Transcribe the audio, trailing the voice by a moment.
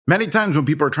Many times when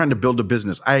people are trying to build a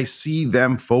business, I see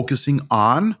them focusing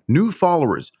on new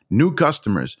followers, new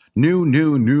customers,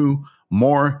 new,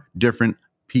 more different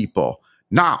people.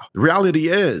 Now, the reality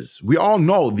is, we all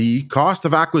know the cost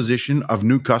of acquisition of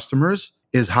new customers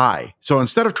is high. So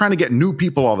instead of trying to get new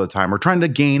people all the time or trying to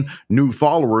gain new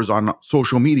followers on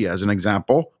social media, as an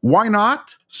example, why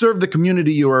not serve the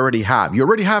community you already have? You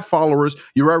already have followers,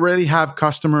 you already have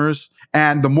customers,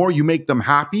 and the more you make them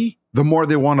happy, the more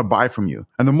they want to buy from you.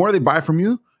 And the more they buy from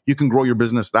you, you can grow your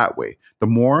business that way. The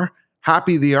more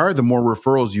happy they are, the more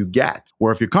referrals you get.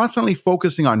 Where if you're constantly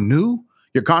focusing on new,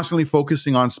 you're constantly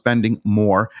focusing on spending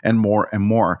more and more and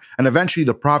more. And eventually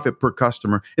the profit per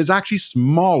customer is actually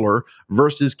smaller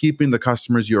versus keeping the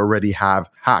customers you already have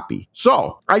happy.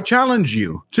 So I challenge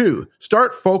you to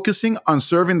start focusing on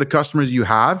serving the customers you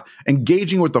have,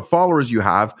 engaging with the followers you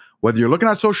have, whether you're looking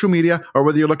at social media or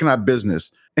whether you're looking at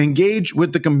business. Engage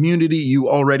with the community you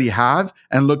already have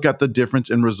and look at the difference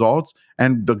in results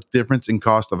and the difference in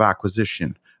cost of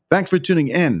acquisition. Thanks for tuning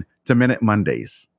in to Minute Mondays.